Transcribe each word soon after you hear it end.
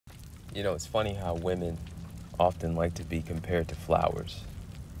You know, it's funny how women often like to be compared to flowers.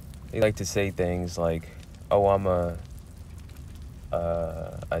 They like to say things like, "Oh, I'm a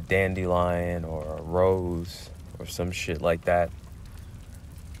dandelion or a rose or some shit like that."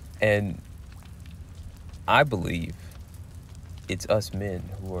 And I believe it's us men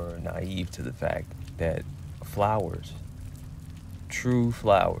who are naive to the fact that flowers, true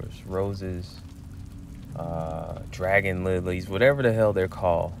flowers, roses, dragon lilies, whatever the hell they're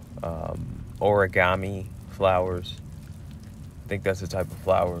called, origami flowers. I think that's the type of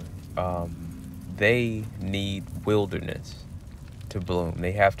flower. They need wilderness to bloom.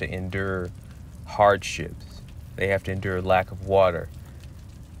 They have to endure hardships. They have to endure lack of water.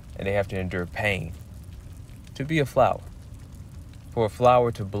 And they have to endure pain to be a flower. For a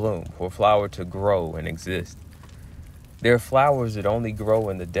flower to bloom, for a flower to grow and exist. There are flowers that only grow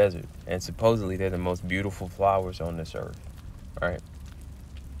in the desert, and supposedly they're the most beautiful flowers on this earth, right?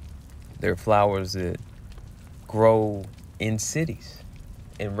 There are flowers that grow in cities,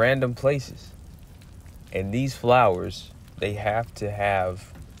 in random places. And these flowers, they have to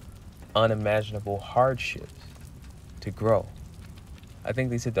have unimaginable hardships to grow. I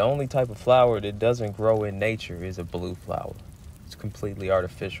think they said the only type of flower that doesn't grow in nature is a blue flower. It's completely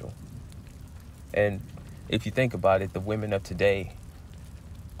artificial. And if you think about it, the women of today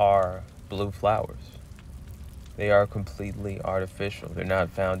are blue flowers. They are completely artificial. They're not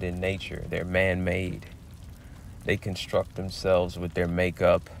found in nature. They're man-made. They construct themselves with their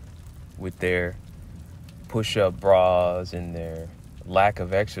makeup, with their push-up bras and their lack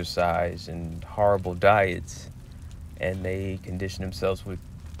of exercise and horrible diets. And they condition themselves with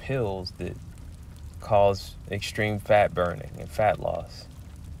pills that cause extreme fat burning and fat loss.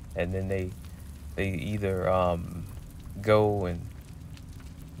 And then they either go and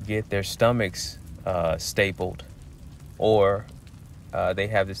get their stomachs stapled, or they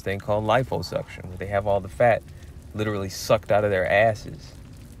have this thing called liposuction, where they have all the fat literally sucked out of their asses,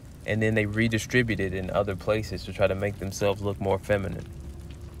 and then they redistribute it in other places to try to make themselves look more feminine.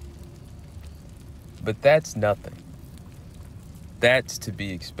 But that's nothing. That's to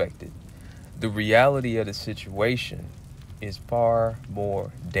be expected. The reality of the situation is far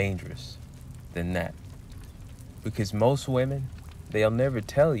more dangerous than that. Because most women, they'll never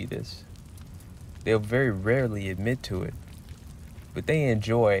tell you this. They'll very rarely admit to it. But they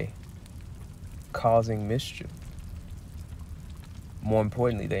enjoy causing mischief. More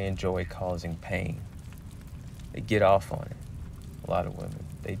importantly, they enjoy causing pain. They get off on it. A lot of women.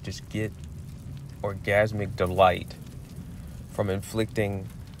 They just get orgasmic delight from inflicting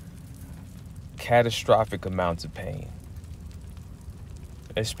catastrophic amounts of pain.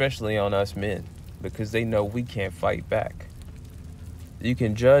 Especially on us men, because they know we can't fight back. You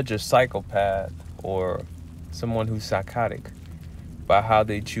can judge a psychopath or someone who's psychotic by how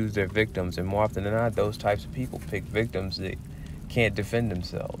they choose their victims, and more often than not, those types of people pick victims that can't defend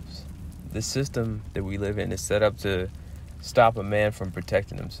themselves. The system that we live in is set up to stop a man from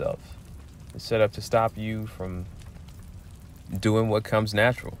protecting himself. It's set up to stop you from doing what comes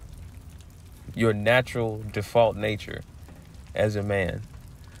natural. Your natural default nature as a man,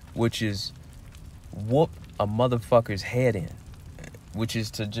 which is whoop a motherfucker's head in, which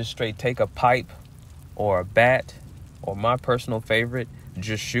is to just straight take a pipe or a bat, or my personal favorite,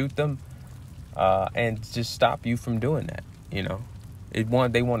 just shoot them, and just stop you from doing that. You know, they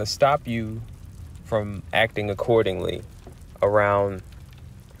want to stop you from acting accordingly around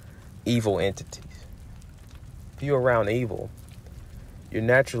evil entities. If you're around evil, you're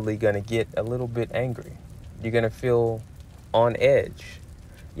naturally going to get a little bit angry. You're going to feel on edge.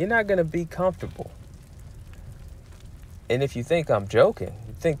 You're not going to be comfortable. And if you think I'm joking,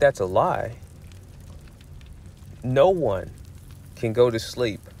 you think that's a lie, no one can go to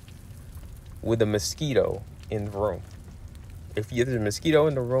sleep with a mosquito in the room. If there's a mosquito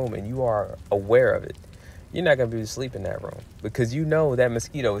in the room and you are aware of it, you're not going to be able to sleep in that room, because you know that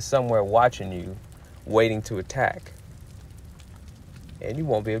mosquito is somewhere watching you, waiting to attack. And you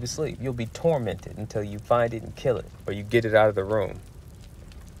won't be able to sleep. You'll be tormented until you find it and kill it, or you get it out of the room.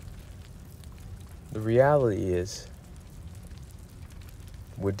 The reality is,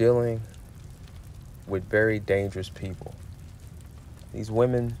 we're dealing with very dangerous people. These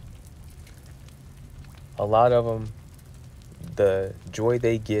women, a lot of them, the joy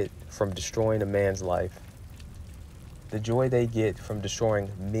they get from destroying a man's life, the joy they get from destroying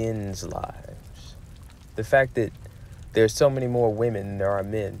men's lives, the fact that there's so many more women than there are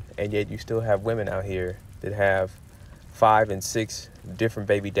men, and yet you still have women out here that have 5 and 6 different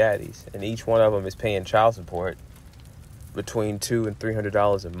baby daddies, and each one of them is paying child support between $200 and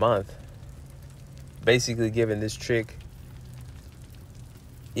 $300 a month, basically giving this chick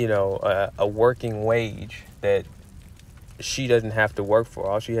a working wage that she doesn't have to work for.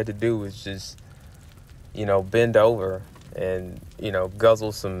 All she had to do was just, bend over and,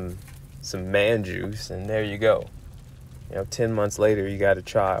 guzzle some man juice, and there you go. 10 months later, you got a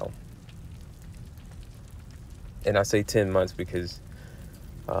child. And I say 10 months because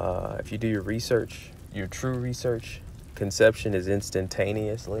if you do your research, your true research, conception is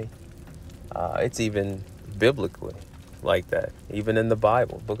instantaneously. It's even biblically like that. Even in the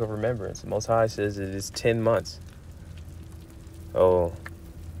Bible, Book of Remembrance, the Most High says it is 10 months. Oh,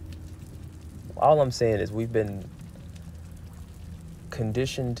 all I'm saying is we've been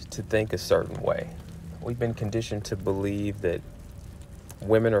conditioned to think a certain way. We've been conditioned to believe that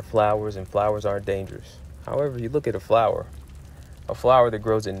women are flowers and flowers aren't dangerous. However, you look at a flower that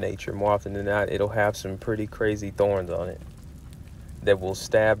grows in nature, more often than not, it'll have some pretty crazy thorns on it that will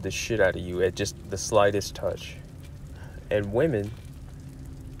stab the shit out of you at just the slightest touch. And women,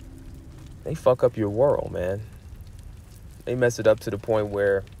 they fuck up your world, man. They mess it up to the point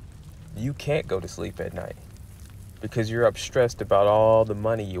where you can't go to sleep at night because you're up stressed about all the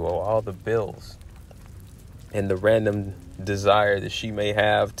money you owe, all the bills, and the random desire that she may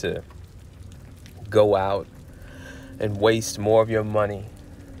have to go out and waste more of your money,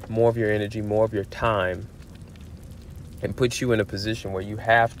 more of your energy, more of your time, and put you in a position where you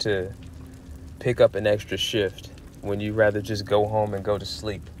have to pick up an extra shift when you rather just go home and go to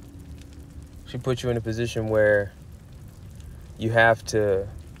sleep. She puts you in a position where you have to,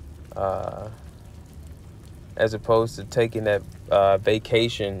 as opposed to taking that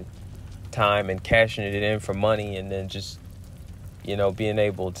vacation time and cashing it in for money and then just, being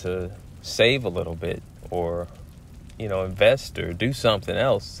able to save a little bit or, invest or do something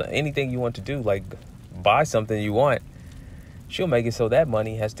else, anything you want to do, like buy something you want, she'll make it so that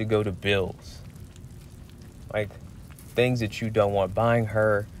money has to go to bills. Like things that you don't want, buying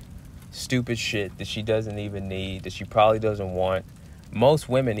her stupid shit that she doesn't even need, that she probably doesn't want. Most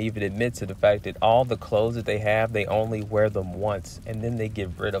women even admit to the fact that all the clothes that they have, they only wear them once and then they get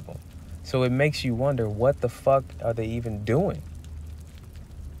rid of them. So it makes you wonder, what the fuck are they even doing?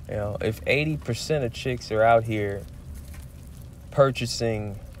 If 80% of chicks are out here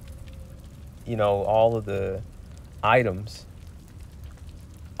purchasing, all of the items,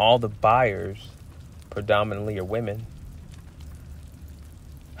 all the buyers predominantly are women,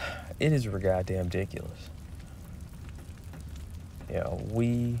 it is goddamn ridiculous.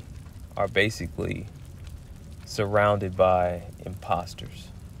 We are basically surrounded by imposters.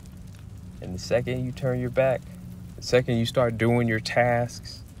 And the second you turn your back, the second you start doing your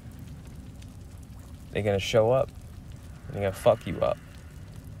tasks, they're going to show up. And they're going to fuck you up.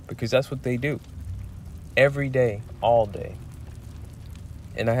 Because that's what they do. Every day, all day.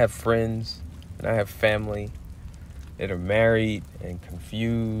 And I have friends and I have family that are married and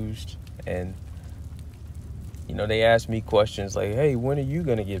confused, and they ask me questions like, hey, when are you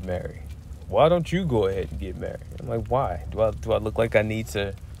gonna get married? Why don't you go ahead and get married? I'm like, why? Do I look like I need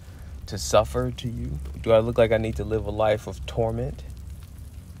to suffer to you? Do I look like I need to live a life of torment?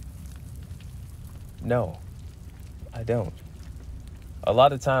 No, I don't. A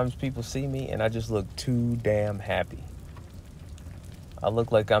lot of times people see me and I just look too damn happy. I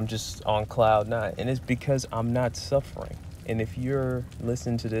look like I'm just on cloud nine, and it's because I'm not suffering. And if you're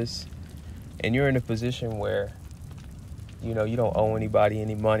listening to this and you're in a position where, you don't owe anybody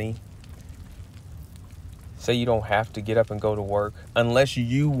any money, say you don't have to get up and go to work unless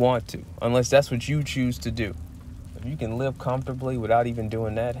you want to, unless that's what you choose to do. If you can live comfortably without even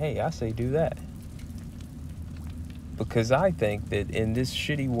doing that, hey, I say do that. Because I think that in this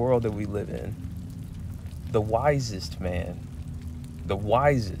shitty world that we live in, the wisest man, the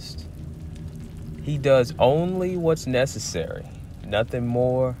wisest, he does only what's necessary. Nothing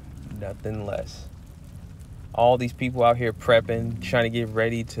more, nothing less. All these people out here prepping, trying to get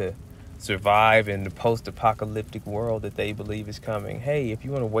ready to survive in the post-apocalyptic world that they believe is coming. Hey, if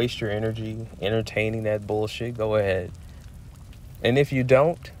you want to waste your energy entertaining that bullshit, go ahead. And if you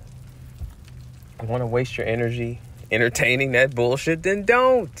don't want to waste your energy entertaining that bullshit, then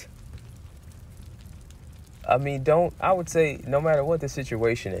don't. I would say no matter what the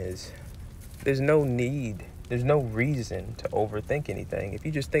situation is, there's no need, there's no reason to overthink anything. If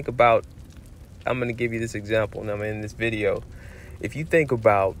you just think about, I'm going to give you this example, and I'm in this video. If you think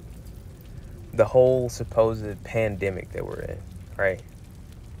about the whole supposed pandemic that we're in, right?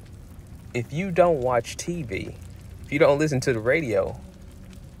 If you don't watch TV, if you don't listen to the radio,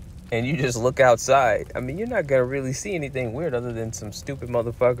 and you just look outside, you're not going to really see anything weird other than some stupid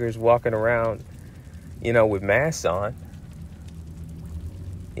motherfuckers walking around, with masks on.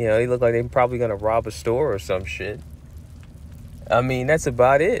 They look like they're probably going to rob a store or some shit. I mean, that's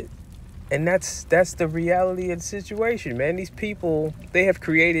about it. And that's the reality of the situation, man. These people, they have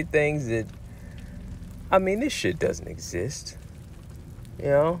created things that, I mean, this shit doesn't exist. You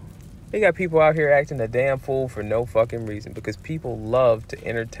know? They got people out here acting a damn fool for no fucking reason because people love to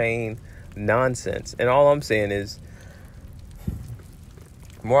entertain nonsense. And all I'm saying is,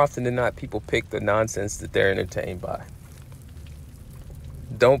 more often than not, people pick the nonsense that they're entertained by.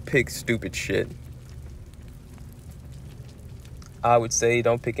 Don't pick stupid shit. I would say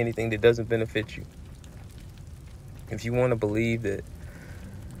don't pick anything that doesn't benefit you. If you want to believe that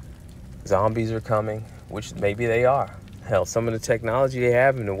zombies are coming, which maybe they are. Hell, some of the technology they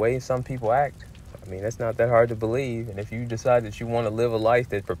have and the way some people act, I mean, that's not that hard to believe. And if you decide that you want to live a life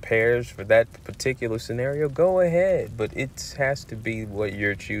that prepares for that particular scenario, go ahead. But it has to be what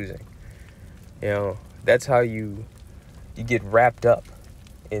you're choosing. You know, that's how you get wrapped up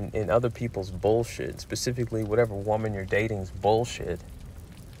in other people's bullshit, specifically whatever woman you're dating's bullshit.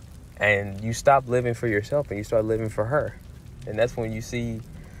 And you stop living for yourself and you start living for her. And that's when you see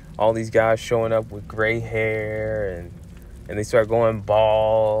all these guys showing up with gray hair and they start going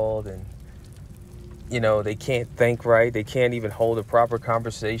bald and, you know, they can't think right. They can't even hold a proper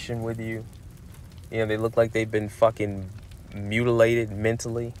conversation with you. You know, they look like they've been fucking mutilated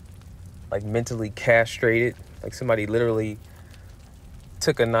mentally, like mentally castrated. Like somebody literally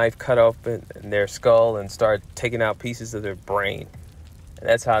took a knife, cut open their skull and started taking out pieces of their brain. And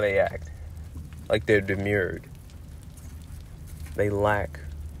that's how they act. Like they're demurred. They lack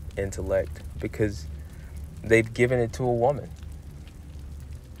intellect because they've given it to a woman.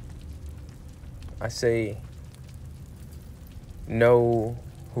 I say, know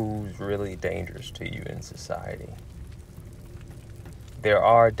who's really dangerous to you in society. There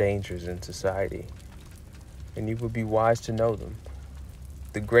are dangers in society, and you would be wise to know them.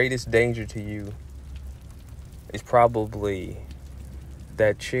 The greatest danger to you is probably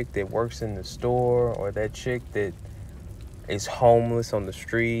that chick that works in the store, or that chick that is homeless on the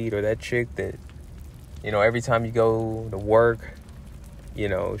street, or that chick that, you know, every time you go to work, you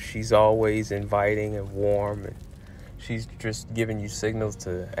know, she's always inviting and warm, and she's just giving you signals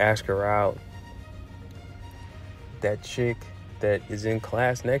to ask her out. That chick that is in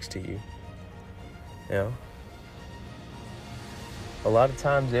class next to you, you know, a lot of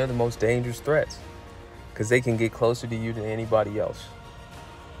times they're the most dangerous threats because they can get closer to you than anybody else.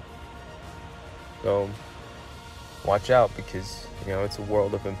 So watch out because, you know, it's a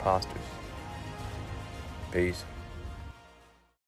world of imposters. Peace.